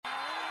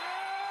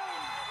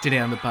Today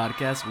on the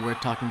podcast, we're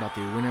talking about the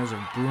winners of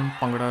Bruin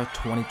Bhangra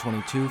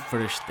 2022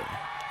 Farishtey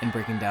and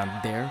breaking down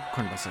their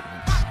Khunda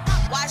segment.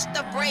 Watch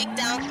the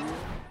breakdown.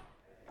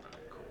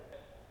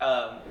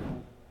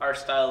 Our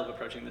style of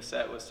approaching the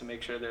set was to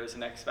make sure there was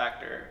an X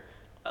factor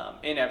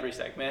in every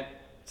segment,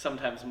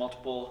 sometimes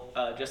multiple,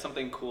 just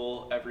something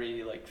cool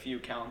every few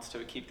counts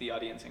to keep the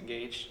audience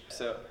engaged.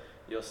 So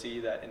you'll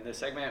see that in this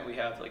segment we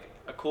have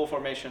a cool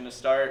formation to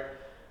start,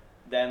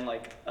 then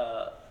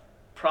a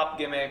prop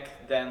gimmick,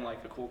 then a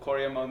cool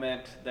choreo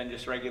moment, then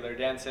just regular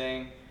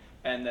dancing,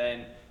 and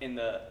then in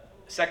the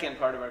second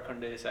part of our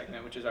Khunda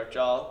segment, which is our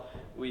jal,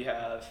 we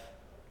have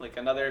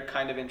another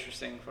kind of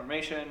interesting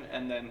formation,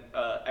 and then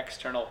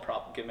external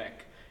prop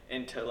gimmick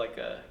into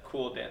a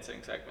cool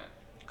dancing segment.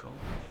 Cool.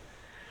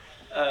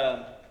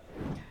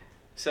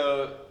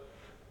 So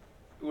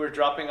we're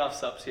dropping off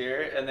subs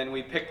here, and then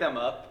we pick them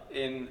up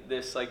in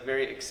this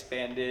very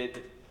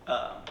expanded,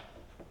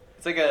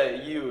 it's like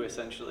a U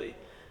essentially,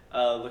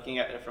 looking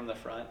at it from the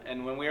front.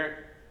 And when we were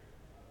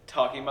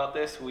talking about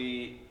this,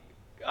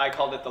 I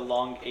called it the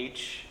long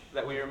H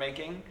that we were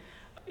making.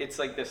 It's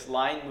like this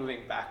line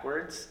moving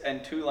backwards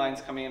and two lines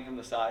coming in from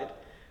the side.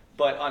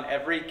 But on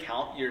every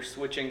count, you're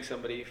switching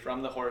somebody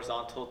from the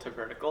horizontal to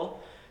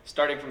vertical,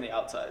 starting from the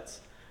outsides.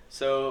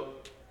 So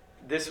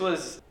this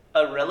was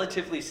a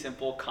relatively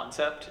simple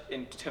concept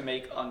to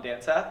make on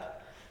Dance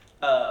App,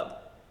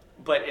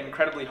 but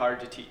incredibly hard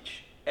to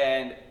teach.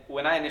 And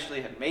when I initially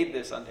had made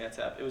this on Dance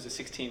App, it was a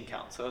 16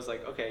 count. So I was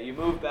like, okay, you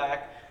move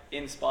back,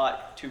 in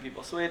spot, two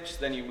people switch,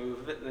 then you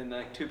move it, then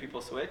two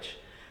people switch.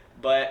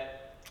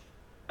 But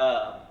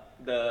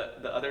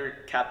the other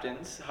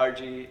captains,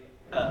 Harji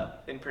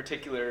in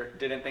particular,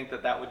 didn't think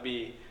that would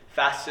be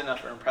fast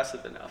enough or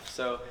impressive enough.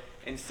 So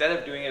instead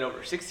of doing it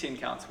over 16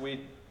 counts, we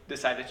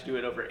decided to do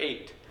it over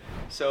 8.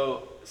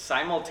 So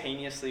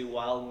simultaneously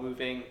while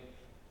moving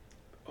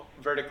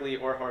vertically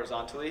or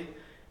horizontally,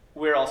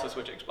 we're also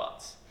switching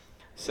spots.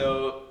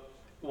 So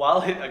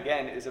while it,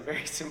 again, is a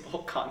very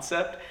simple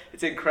concept,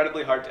 it's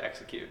incredibly hard to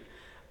execute.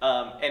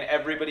 And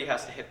everybody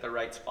has to hit the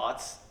right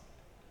spots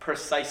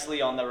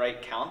precisely on the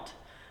right count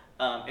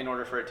in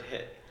order for it to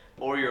hit.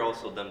 Or you're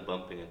also then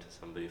bumping into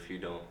somebody if you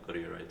don't go to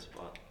your right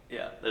spot.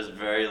 Yeah. There's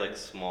very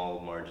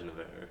small margin of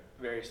error.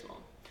 Very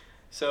small.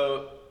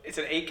 So it's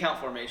an 8 count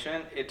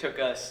formation. It took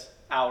us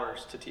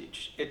hours to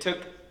teach. It took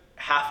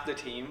half the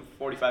team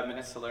 45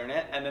 minutes to learn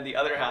it, and then the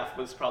other half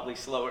was probably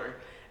slower.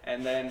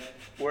 And then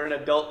we're an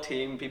adult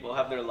team, people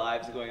have their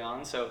lives going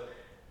on, so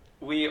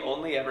we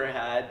only ever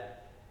had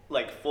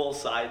full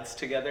sides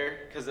together,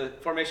 because the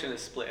formation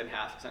is split in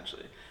half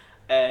essentially.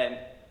 And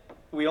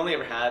we only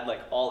ever had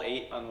all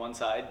 8 on one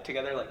side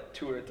together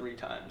 2 or 3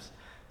 times.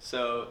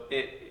 So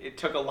it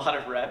took a lot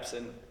of reps,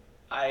 and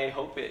I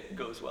hope it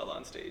goes well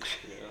on stage.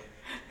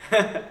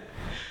 Yeah.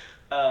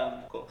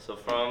 Cool. So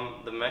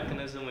from the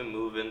mechanism, we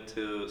move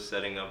into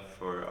setting up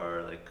for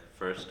our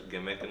first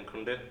gimmick in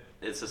Khunda.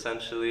 It's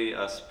essentially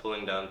us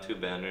pulling down 2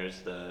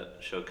 banners that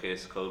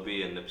showcase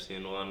Kobe and Nipsey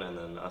in one, and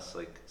then us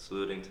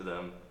saluting to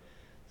them,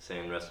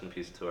 saying rest in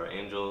peace to our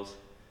angels.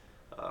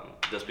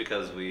 Just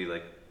because we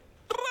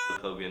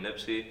Kobe and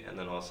Nipsey, and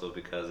then also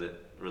because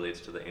it relates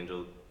to the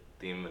angel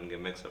theme and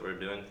gimmicks that we're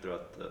doing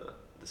throughout the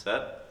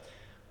set.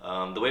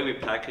 The way we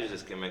packaged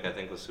this gimmick, I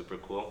think, was super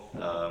cool.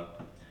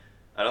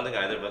 I don't think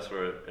either of us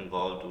were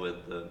involved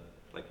with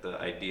the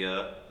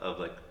idea of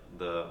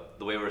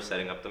the way we're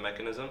setting up the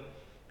mechanism.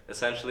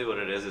 Essentially what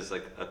it is a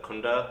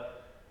Khunda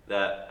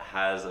that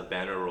has a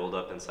banner rolled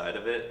up inside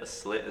of it. A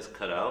slit is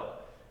cut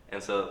out, and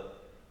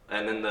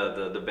then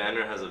the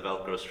banner has a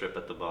Velcro strip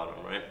at the bottom,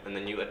 right? And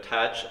then you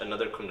attach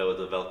another Khunda with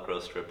a Velcro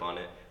strip on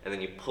it, and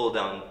then you pull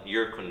down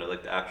your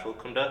Khunda, the actual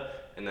Khunda,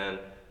 and then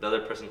the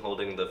other person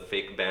holding the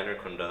fake banner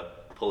Khunda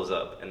pulls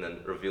up and then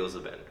reveals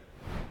the banner.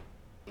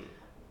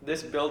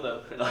 This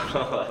build-up.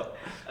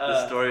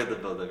 The story of the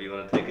build-up, you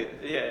want to take it?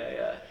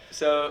 Yeah.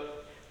 So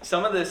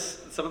some of the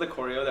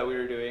choreo that we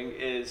were doing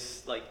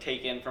is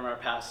taken from our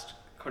past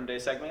Khunda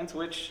segments,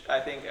 which I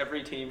think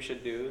every team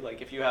should do.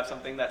 If you have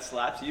something that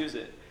slaps, use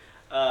it.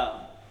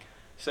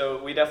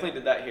 So we definitely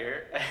did that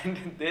here.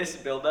 And this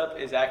build-up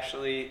is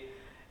actually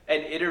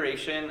an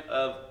iteration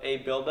of a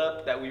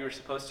build-up that we were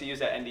supposed to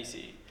use at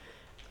NDC.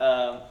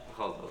 Hold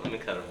on, let me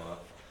cut him off.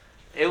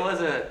 It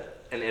wasn't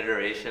an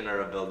iteration or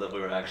a build-up we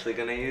were actually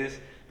going to use.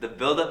 The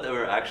build-up that we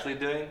were actually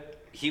doing,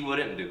 he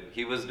wouldn't do.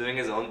 He was doing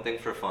his own thing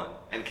for fun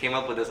and came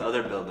up with this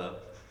other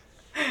build-up.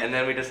 And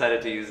then we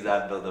decided to use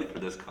that build-up for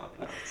this comp.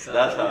 So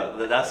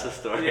that's the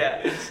story.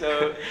 Yeah,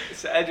 so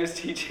Ed was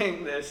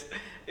teaching this.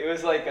 It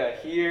was a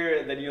here,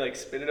 and then you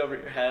spin it over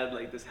your head,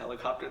 this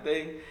helicopter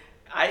thing.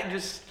 I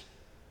just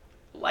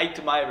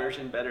liked my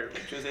version better,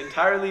 which was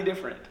entirely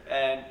different.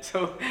 And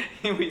so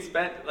we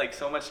spent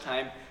so much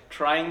time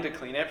trying to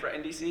clean it for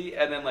NDC,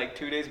 and then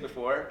 2 days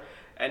before,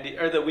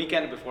 or the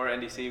weekend before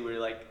NDC, we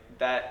were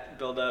that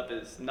build-up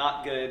is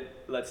not good,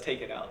 let's take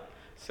it out.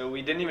 So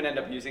we didn't even end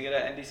up using it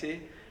at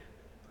NDC.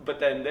 But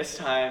then this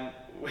time,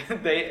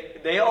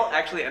 they all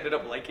actually ended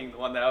up liking the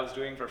one that I was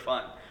doing for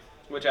fun,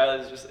 which I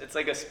was just, it's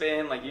like a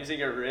spin, like using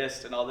your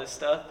wrist and all this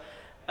stuff.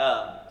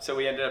 So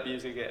we ended up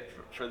using it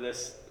for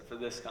this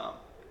comp.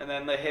 And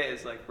then the hit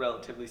is like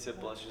relatively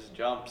simple. It's just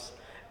jumps.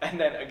 And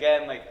then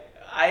again, like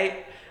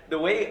the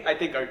way I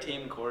think our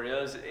team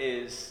choreos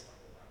is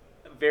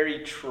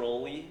very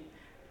trolly,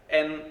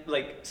 and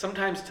like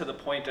sometimes to the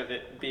point of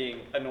it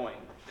being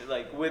annoying,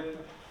 like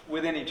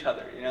within each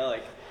other. You know,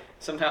 like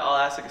sometimes I'll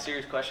ask like a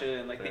serious question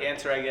and like the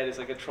answer I get is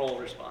like a troll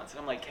response, and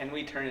I'm like, can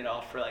we turn it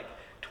off for like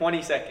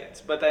 20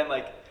 seconds? But then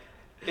like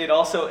it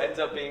also ends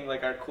up being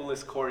like our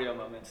coolest choreo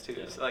moments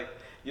too. So like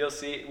you'll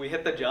see we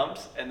hit the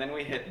jumps and then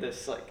we hit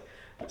this like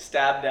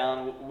stab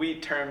down. We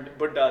termed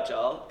Buddha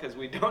Chal because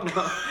we don't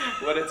know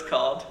what it's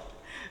called.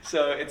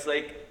 So it's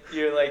like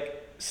you're like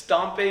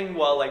stomping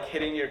while like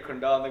hitting your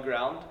Khunda on the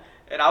ground.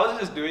 And I was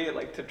just doing it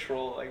like to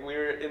troll. Like we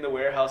were in the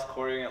warehouse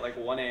choreoing at like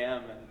 1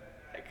 a.m. and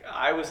like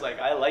I was like,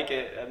 I like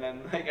it. And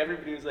then like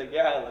everybody was like,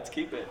 yeah, let's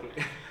keep it.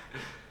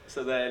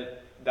 So then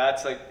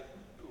that's like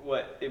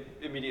what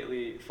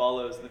immediately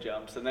follows the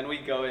jumps. And then we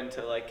go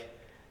into like,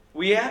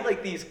 we had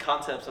like these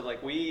concepts of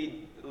like,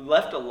 we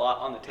left a lot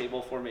on the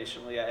table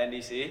formationally at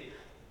NDC.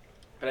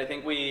 But I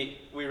think we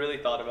really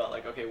thought about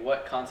like, okay,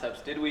 what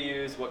concepts did we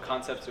use? What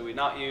concepts did we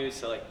not use?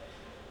 So like,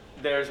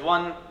 there's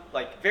one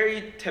like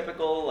very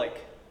typical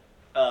like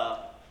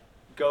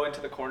go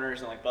into the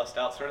corners and like bust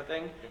out sort of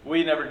thing.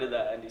 We never did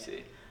that at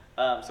NDC.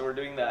 So we're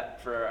doing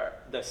that for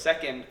the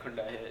second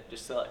Khunda hit,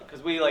 just so like,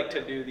 because we like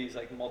to do these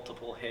like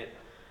multiple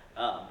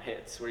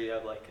hits where you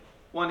have like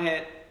one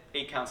hit,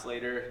 8 counts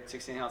later,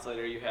 16 counts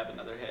later, you have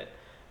another hit.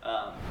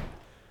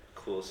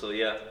 Cool. So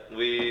yeah,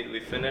 we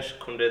finished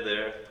Khunda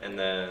there, and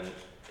then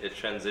it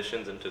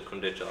transitions into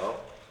Khunda Chal.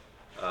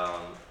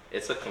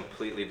 It's a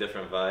completely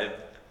different vibe,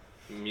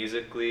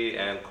 musically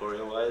and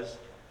choreo-wise,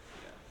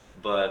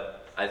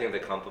 but I think they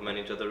complement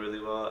each other really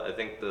well. I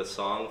think the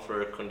song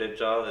for Khunda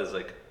Chal is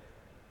like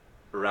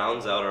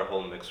rounds out our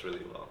whole mix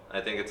really well.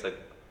 I think it's like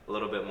a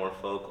little bit more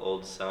folk,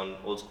 old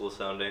school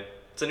sounding.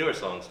 It's a newer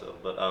song still,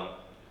 but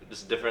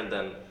just different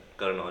than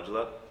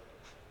Karanojala.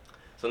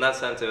 So in that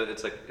sense,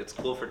 it's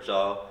cool for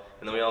Chal,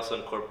 and then we also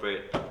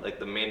incorporate like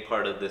the main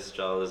part of this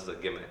Chal is the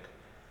gimmick.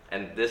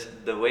 And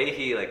the way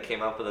he like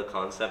came up with the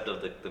concept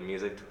of the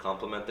music to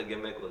complement the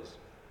gimmick was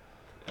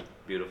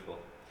beautiful.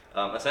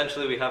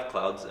 Essentially, we have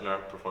clouds in our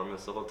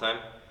performance the whole time,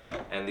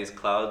 and these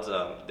clouds,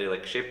 they're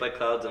like shaped like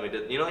clouds, and we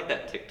did, you know, like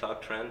that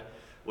TikTok trend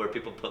where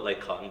people put like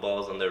cotton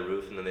balls on their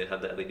roof and then they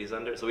have the LEDs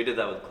under. So we did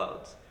that with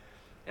clouds,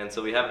 and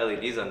so we have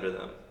LEDs under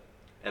them,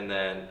 and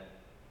then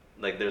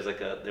like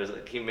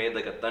he made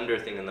like a thunder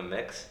thing in the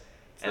mix,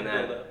 and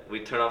then we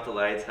turn off the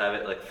lights, have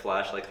it like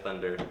flash like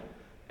thunder,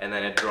 and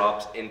then it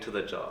drops into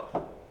the jaw.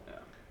 Yeah.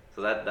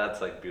 So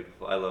that's like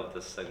beautiful. I love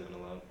this segment a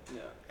lot.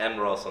 Yeah. And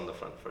we're also on the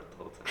front foot the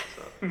whole time.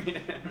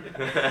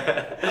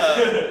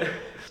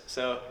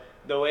 So. So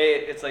the way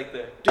it's like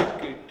the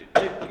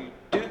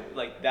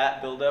like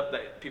that build up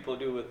that people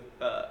do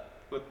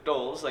with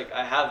dolls, like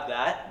I have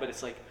that, but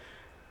it's like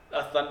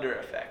a thunder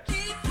effect.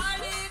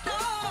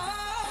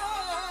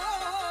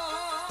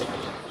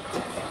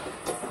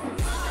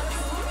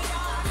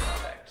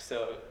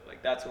 So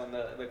like that's when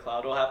the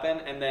cloud will happen,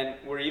 and then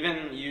we're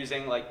even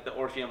using like the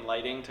Orpheum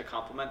lighting to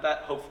complement that.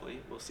 Hopefully,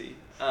 we'll see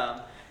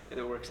if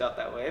it works out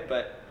that way.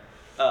 But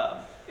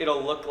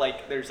it'll look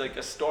like there's like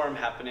a storm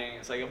happening.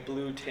 It's like a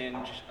blue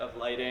tinge of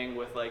lighting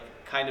with like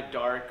kind of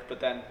dark, but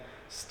then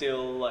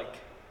still like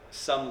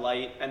some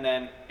light, and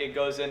then it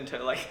goes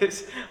into like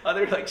this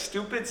other like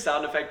stupid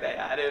sound effect I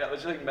added. I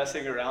was just like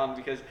messing around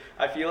because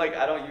I feel like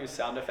I don't use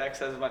sound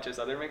effects as much as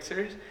other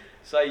mixers.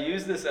 So I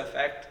use this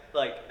effect,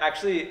 like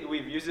actually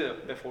we've used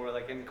it before,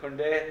 like in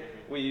Khunda,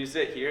 we used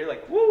it here,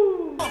 like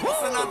woo!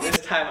 So this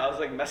time I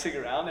was like messing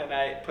around and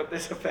I put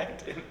this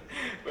effect in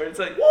where it's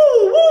like woo,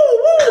 woo,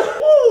 woo,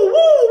 woo,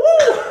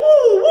 woo,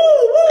 woo,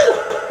 woo,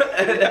 woo.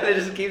 And it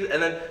just keeps,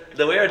 and then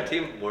the way our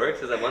team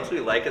works is that once we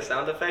like a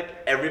sound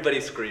effect,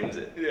 everybody screams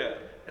it. Yeah.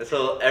 And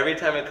so every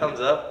time it comes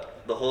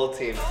up, the whole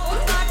team.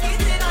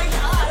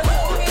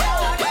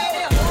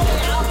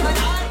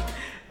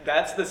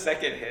 That's the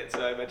second hit.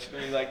 So I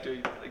mentioned we like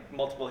doing like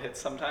multiple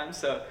hits sometimes.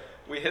 So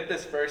we hit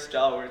this first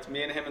jal where it's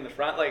me and him in the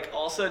front, like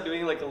also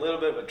doing like a little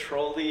bit of a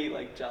trolley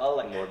like jal,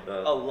 like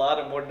Morda. A lot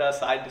of morda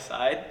side to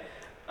side.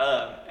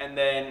 And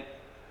then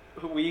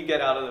we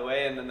get out of the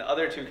way, and then the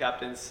other two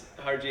captains,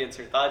 Harji and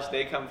Sirtaj,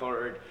 they come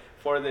forward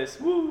for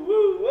this woo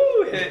woo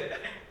woo hit.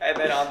 And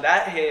then on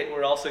that hit,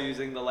 we're also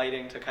using the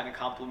lighting to kind of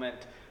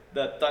complement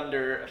the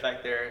thunder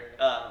effect there.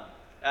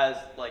 As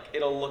like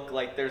it'll look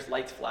like there's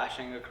lights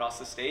flashing across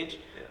the stage,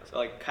 so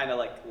like kind of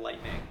like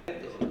lightning.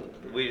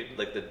 We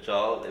like the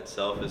jal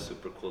itself is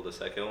super cool. The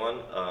second one,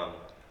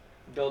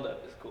 Build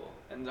up is cool,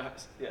 and the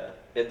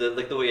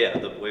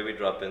way we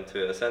drop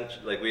into it,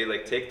 essentially like we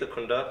like take the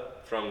Khunda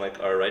from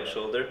like our right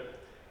shoulder,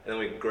 and then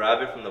we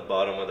grab it from the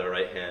bottom with our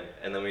right hand,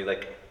 and then we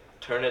like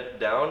turn it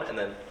down and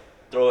then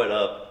throw it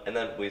up, and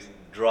then we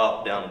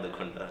drop down the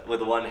Khunda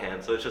with one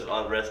hand, so it's just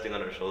on resting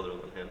on our shoulder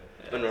with one hand,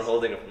 when we're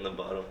holding it from the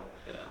bottom.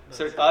 Yeah.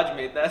 Sirtaj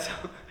made that.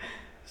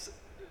 So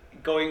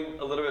going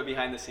a little bit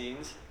behind the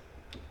scenes,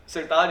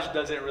 Sirtaj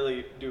doesn't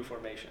really do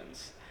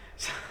formations.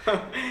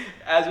 So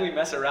as we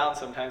mess around,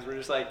 sometimes we're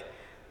just like,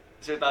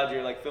 Sirtaj,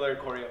 you're like filler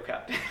choreo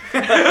captain.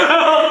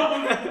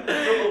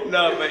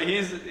 No, but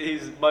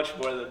he's much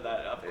more than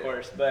that, of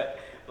course. But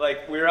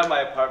like we were at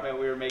my apartment,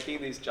 we were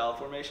making these jal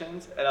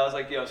formations, and I was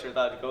like, yo,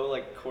 Sirtaj, go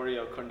like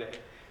choreo Khunde.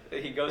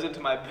 He goes into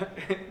my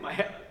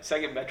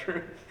second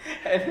bedroom,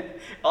 and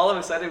all of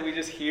a sudden we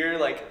just hear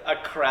like a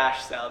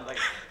crash sound. Like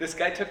this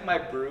guy took my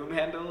broom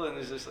handle and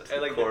is just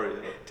like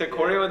to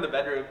choreo in the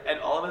bedroom,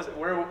 and all of us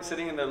we're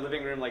sitting in the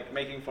living room like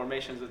making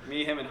formations with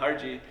me, him, and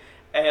Harji,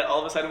 and all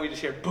of a sudden we just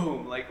hear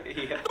boom, like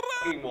he hit the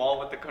fucking wall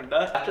with the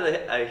Khunda. After the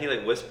hit, he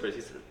like whispers. He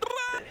said,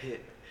 "That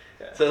hit."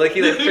 Yeah. So like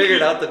he like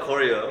figured out the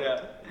choreo.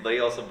 Yeah. But he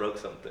also broke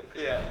something.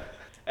 Yeah.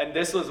 And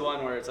this was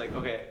one where it's like,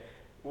 okay,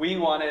 we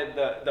wanted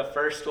the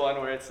first one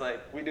where it's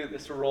like we do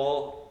this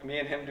roll, me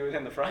and him do it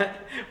in the front.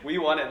 We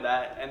wanted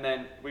that, and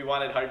then we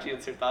wanted Harji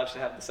and Sirtaj to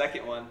have the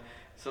second one.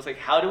 So it's like,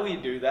 how do we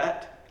do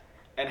that?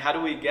 And how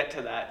do we get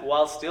to that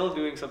while still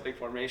doing something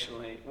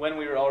formationally when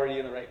we were already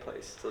in the right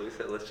place? So we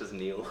said, let's just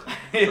kneel.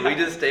 Yeah. So we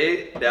just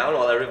stay down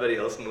while everybody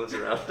else moves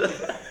around us.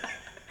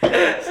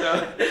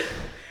 So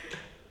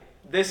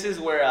this is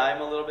where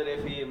I'm a little bit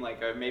iffy, and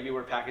like maybe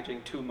we're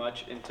packaging too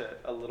much into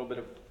a little bit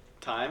of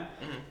time.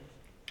 Mm-hmm.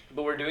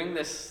 But we're doing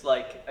this,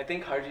 like, I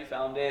think Harji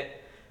found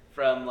it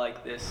from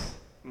like this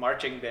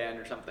marching band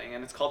or something,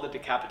 and it's called the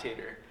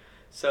Decapitator.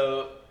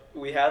 So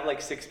we have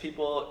like 6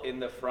 people in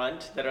the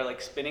front that are like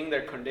spinning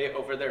their kunde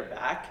over their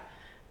back,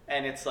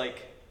 and it's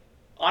like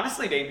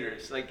honestly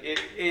dangerous. Like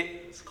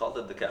it's called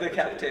the Decapitator.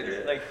 Decapitator.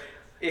 Yeah. Like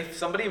if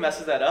somebody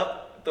messes that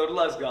up,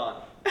 Todla's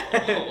gone.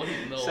 Oh,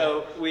 no.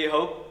 So we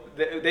hope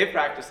they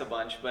practiced a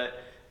bunch,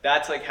 but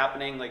that's like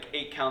happening like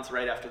 8 counts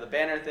right after the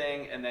banner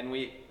thing, and then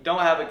we don't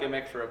have a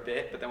gimmick for a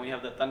bit, but then we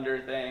have the thunder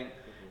thing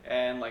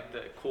and like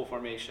the cool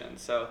formation.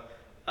 So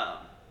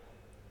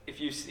if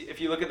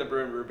you look at the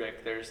Bruin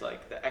rubric, there's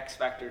like the X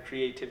Factor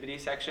creativity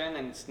section,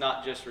 and it's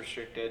not just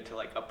restricted to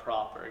like a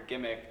prop or a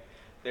gimmick.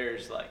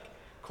 There's like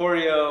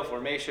choreo,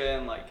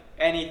 formation, like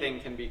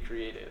anything can be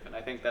creative, and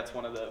I think that's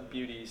one of the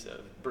beauties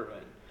of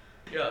Bruin.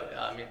 Yeah,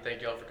 I mean,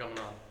 thank y'all for coming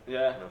on.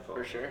 Yeah, No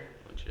for sure.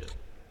 Legit.